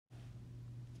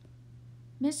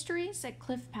Mysteries at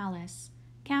Cliff Palace.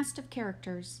 Cast of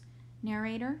characters.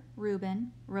 Narrator,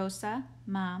 Reuben, Rosa,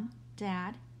 Mom,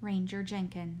 Dad, Ranger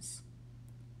Jenkins.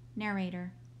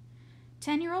 Narrator.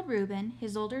 10-year-old Reuben,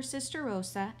 his older sister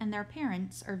Rosa, and their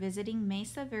parents are visiting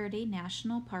Mesa Verde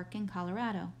National Park in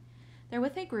Colorado. They're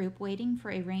with a group waiting for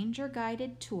a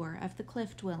ranger-guided tour of the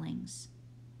cliff dwellings.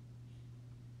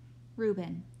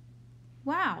 Reuben.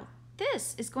 Wow,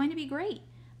 this is going to be great.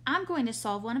 I'm going to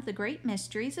solve one of the great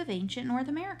mysteries of ancient North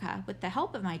America with the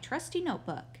help of my trusty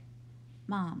notebook.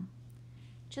 Mom.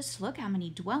 Just look how many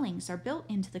dwellings are built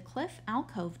into the cliff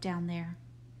alcove down there.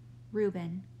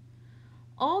 Reuben.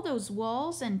 All those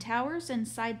walls and towers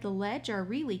inside the ledge are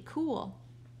really cool.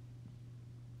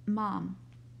 Mom.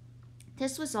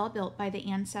 This was all built by the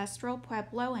ancestral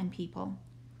Puebloan people.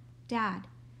 Dad.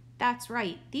 That's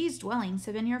right, these dwellings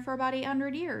have been here for about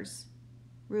 800 years.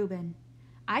 Reuben.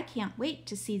 I can't wait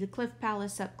to see the Cliff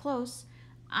Palace up close.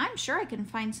 I'm sure I can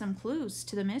find some clues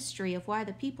to the mystery of why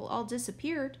the people all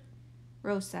disappeared.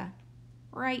 Rosa.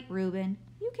 Right, Reuben.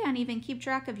 You can't even keep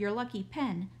track of your lucky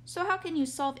pen, so how can you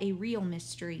solve a real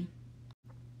mystery?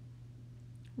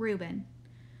 Reuben.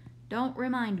 Don't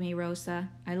remind me, Rosa.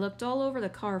 I looked all over the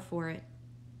car for it.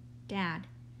 Dad.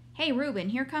 Hey, Reuben,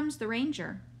 here comes the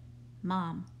ranger.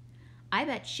 Mom. I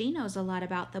bet she knows a lot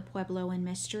about the Puebloan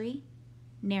mystery.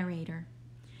 Narrator.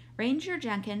 Ranger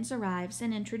Jenkins arrives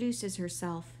and introduces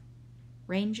herself.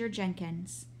 Ranger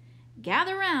Jenkins.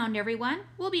 Gather round, everyone.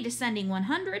 We'll be descending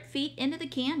 100 feet into the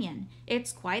canyon.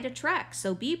 It's quite a trek,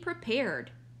 so be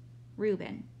prepared.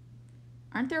 Reuben.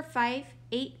 Aren't there 5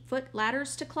 8-foot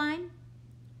ladders to climb?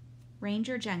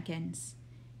 Ranger Jenkins.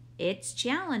 It's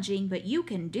challenging, but you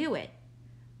can do it.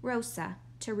 Rosa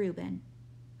to Reuben.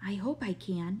 I hope I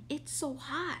can. It's so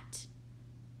hot.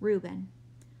 Reuben.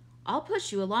 I'll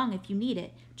push you along if you need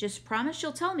it. Just promise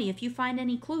you'll tell me if you find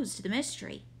any clues to the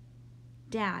mystery.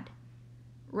 Dad.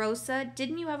 Rosa,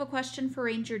 didn't you have a question for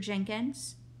Ranger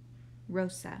Jenkins?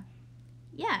 Rosa.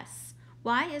 Yes.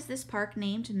 Why is this park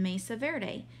named Mesa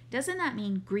Verde? Doesn't that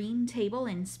mean green table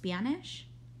in Spanish?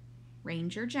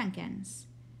 Ranger Jenkins.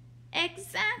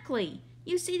 Exactly.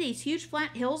 You see these huge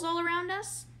flat hills all around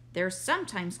us? They're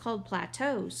sometimes called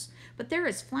plateaus, but they're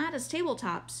as flat as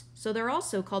tabletops, so they're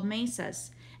also called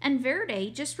mesas. And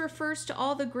verde just refers to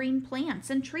all the green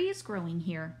plants and trees growing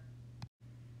here.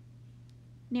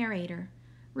 Narrator.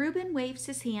 Reuben waves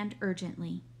his hand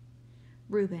urgently.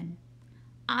 Reuben.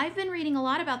 I've been reading a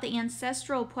lot about the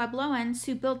ancestral Puebloans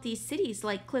who built these cities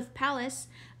like Cliff Palace.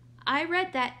 I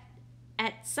read that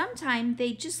at some time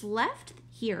they just left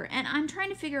here, and I'm trying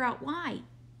to figure out why.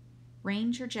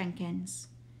 Ranger Jenkins.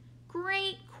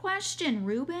 Great question,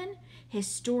 Reuben.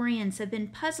 Historians have been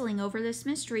puzzling over this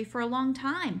mystery for a long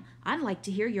time. I'd like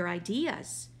to hear your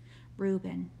ideas.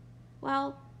 Reuben.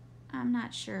 Well, I'm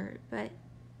not sure, but...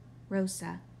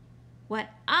 Rosa. What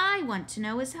I want to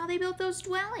know is how they built those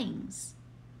dwellings.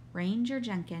 Ranger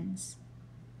Jenkins.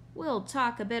 We'll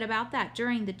talk a bit about that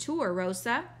during the tour,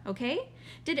 Rosa, okay?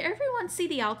 Did everyone see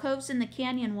the alcoves in the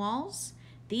canyon walls?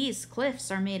 These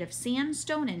cliffs are made of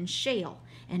sandstone and shale,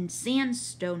 and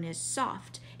sandstone is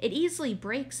soft. It easily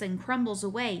breaks and crumbles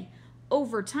away.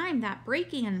 Over time, that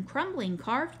breaking and crumbling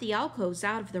carved the alcoves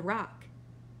out of the rock.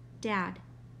 Dad.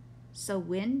 So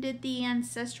when did the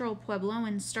ancestral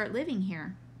Puebloans start living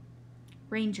here?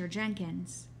 Ranger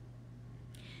Jenkins.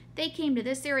 They came to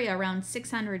this area around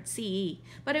 600 CE,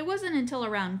 but it wasn't until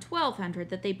around 1200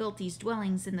 that they built these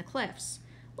dwellings in the cliffs.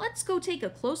 Let's go take a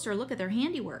closer look at their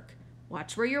handiwork.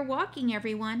 Watch where you're walking,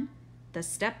 everyone. The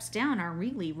steps down are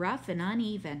really rough and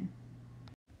uneven.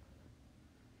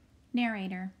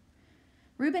 Narrator.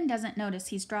 Reuben doesn't notice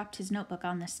he's dropped his notebook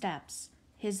on the steps.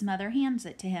 His mother hands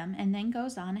it to him and then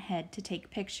goes on ahead to take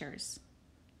pictures.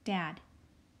 Dad.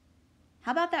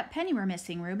 How about that pen you were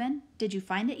missing, Reuben? Did you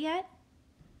find it yet?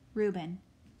 Reuben.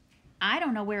 I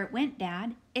don't know where it went,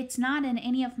 Dad. It's not in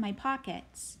any of my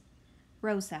pockets.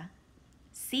 Rosa.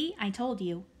 See, I told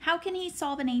you. How can he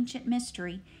solve an ancient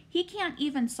mystery? He can't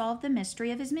even solve the mystery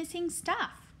of his missing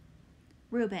stuff.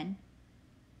 Reuben.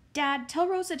 Dad, tell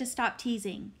Rosa to stop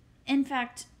teasing. In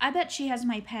fact, I bet she has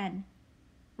my pen.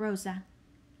 Rosa.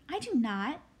 I do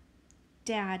not.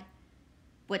 Dad.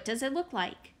 What does it look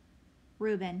like?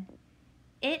 Reuben.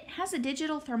 It has a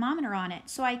digital thermometer on it,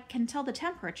 so I can tell the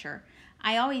temperature.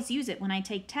 I always use it when I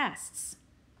take tests.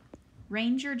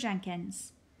 Ranger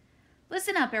Jenkins.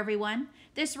 Listen up, everyone.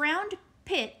 This round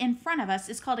pit in front of us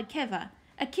is called a kiva.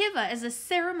 A kiva is a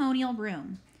ceremonial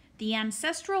room. The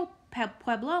ancestral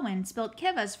Puebloans built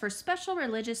kivas for special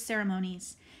religious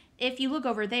ceremonies. If you look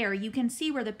over there, you can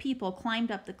see where the people climbed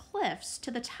up the cliffs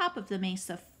to the top of the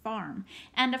Mesa farm.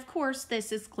 And of course,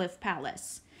 this is Cliff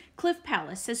Palace. Cliff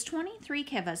Palace has 23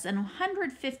 kivas and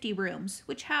 150 rooms,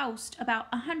 which housed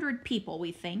about 100 people,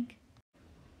 we think.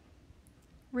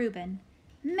 Reuben,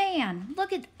 man,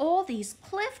 look at all these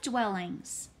cliff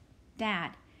dwellings.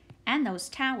 Dad, and those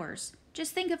towers.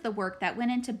 Just think of the work that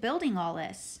went into building all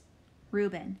this.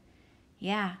 Reuben,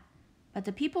 yeah, but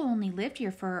the people only lived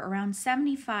here for around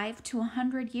 75 to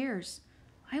 100 years.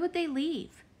 Why would they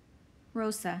leave?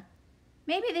 Rosa,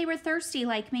 maybe they were thirsty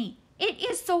like me. It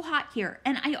is so hot here,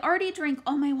 and I already drank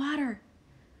all my water.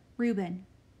 Reuben,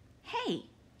 hey,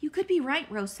 you could be right,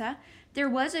 Rosa. There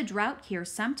was a drought here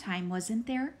sometime, wasn't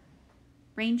there?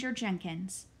 Ranger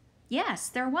Jenkins, yes,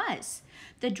 there was.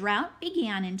 The drought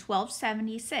began in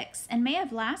 1276 and may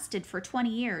have lasted for 20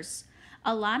 years.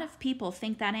 A lot of people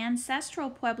think that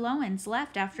ancestral Puebloans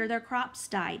left after their crops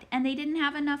died and they didn't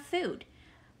have enough food.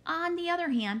 On the other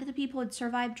hand, the people had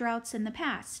survived droughts in the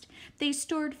past. They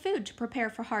stored food to prepare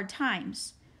for hard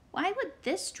times. Why would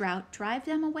this drought drive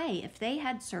them away if they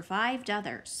had survived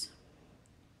others?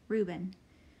 Reuben,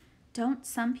 don't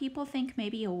some people think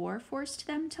maybe a war forced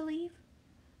them to leave?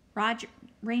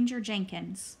 Ranger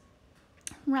Jenkins,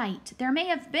 right, there may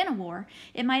have been a war.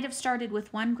 It might have started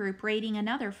with one group raiding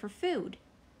another for food.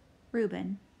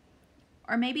 Reuben,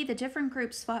 or maybe the different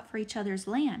groups fought for each other's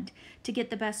land to get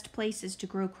the best places to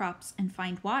grow crops and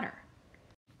find water.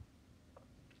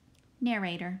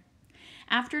 Narrator,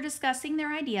 after discussing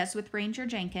their ideas with Ranger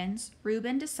Jenkins,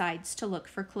 Reuben decides to look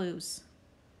for clues.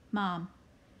 Mom,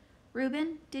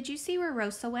 Reuben, did you see where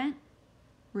Rosa went?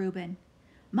 Reuben,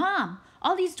 Mom,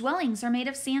 all these dwellings are made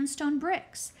of sandstone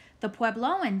bricks. The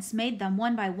Puebloans made them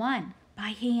one by one, by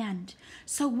hand.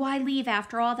 So why leave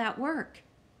after all that work?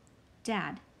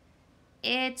 Dad,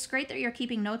 it's great that you're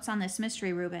keeping notes on this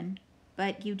mystery, Reuben,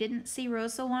 but you didn't see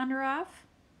Rosa wander off?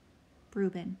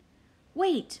 Reuben,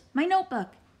 wait, my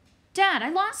notebook. Dad, I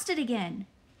lost it again.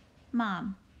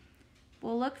 Mom,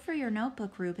 we'll look for your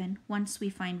notebook, Reuben, once we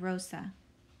find Rosa.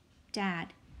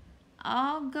 Dad,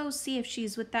 I'll go see if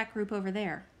she's with that group over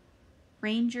there.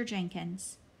 Ranger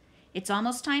Jenkins, it's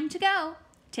almost time to go.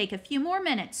 Take a few more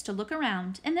minutes to look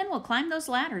around, and then we'll climb those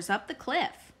ladders up the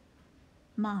cliff.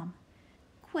 Mom,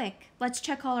 quick, let's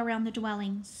check all around the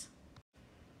dwellings.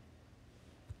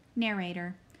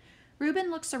 Narrator, Reuben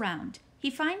looks around. He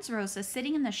finds Rosa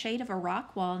sitting in the shade of a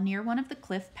rock wall near one of the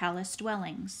Cliff Palace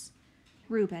dwellings.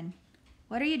 Reuben,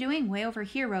 what are you doing way over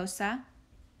here, Rosa?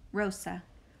 Rosa,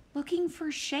 looking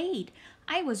for shade.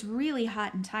 I was really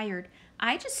hot and tired.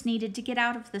 I just needed to get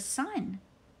out of the sun.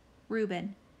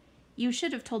 Reuben, you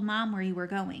should have told Mom where you were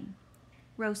going.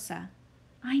 Rosa,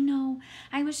 I know.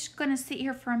 I was going to sit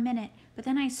here for a minute, but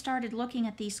then I started looking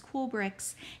at these cool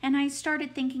bricks, and I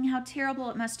started thinking how terrible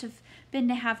it must have been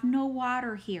to have no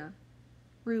water here.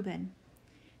 Reuben,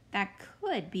 that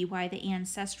could be why the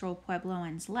ancestral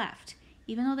Puebloans left,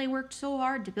 even though they worked so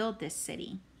hard to build this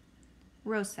city.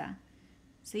 Rosa,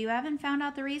 so you haven't found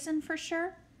out the reason for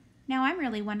sure? Now I'm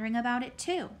really wondering about it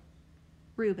too.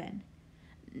 Reuben,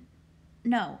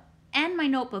 no, and my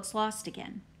notebook's lost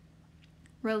again.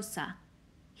 Rosa,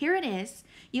 here it is.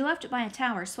 You left it by a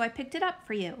tower, so I picked it up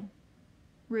for you.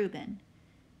 Reuben,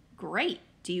 great.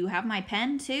 Do you have my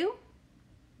pen too?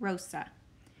 Rosa,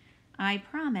 I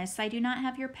promise I do not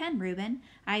have your pen, Reuben.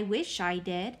 I wish I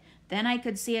did. Then I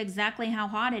could see exactly how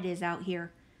hot it is out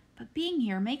here. But being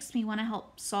here makes me want to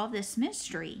help solve this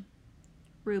mystery.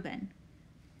 Reuben,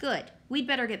 good. We'd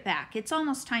better get back. It's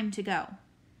almost time to go.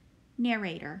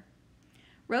 Narrator,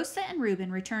 Rosa and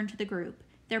Reuben return to the group.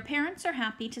 Their parents are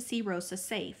happy to see Rosa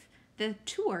safe. The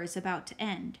tour is about to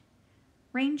end.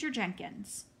 Ranger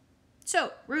Jenkins,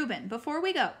 so, Reuben, before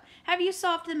we go, have you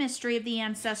solved the mystery of the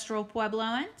ancestral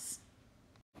Puebloans?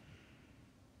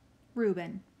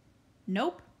 Reuben,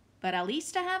 nope, but at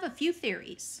least I have a few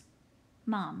theories.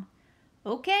 Mom,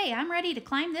 okay, I'm ready to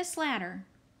climb this ladder.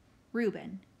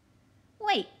 Reuben,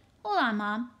 wait, hold on,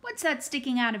 Mom. What's that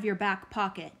sticking out of your back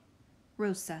pocket?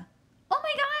 Rosa, oh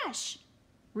my gosh.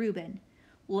 Reuben,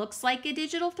 looks like a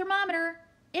digital thermometer.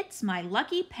 It's my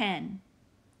lucky pen.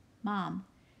 Mom,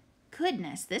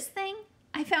 goodness, this thing?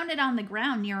 I found it on the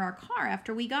ground near our car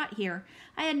after we got here.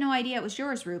 I had no idea it was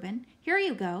yours, Reuben. Here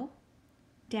you go.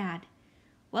 Dad,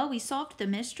 well, we solved the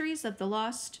mysteries of the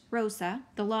lost Rosa,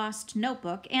 the lost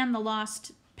notebook, and the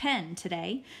lost pen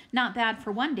today. Not bad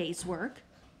for one day's work.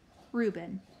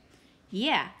 Reuben,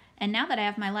 yeah, and now that I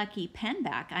have my lucky pen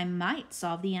back, I might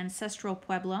solve the ancestral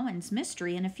Puebloans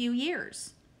mystery in a few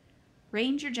years.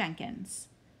 Ranger Jenkins,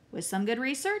 with some good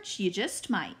research, you just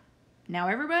might. Now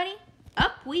everybody,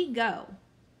 up we go.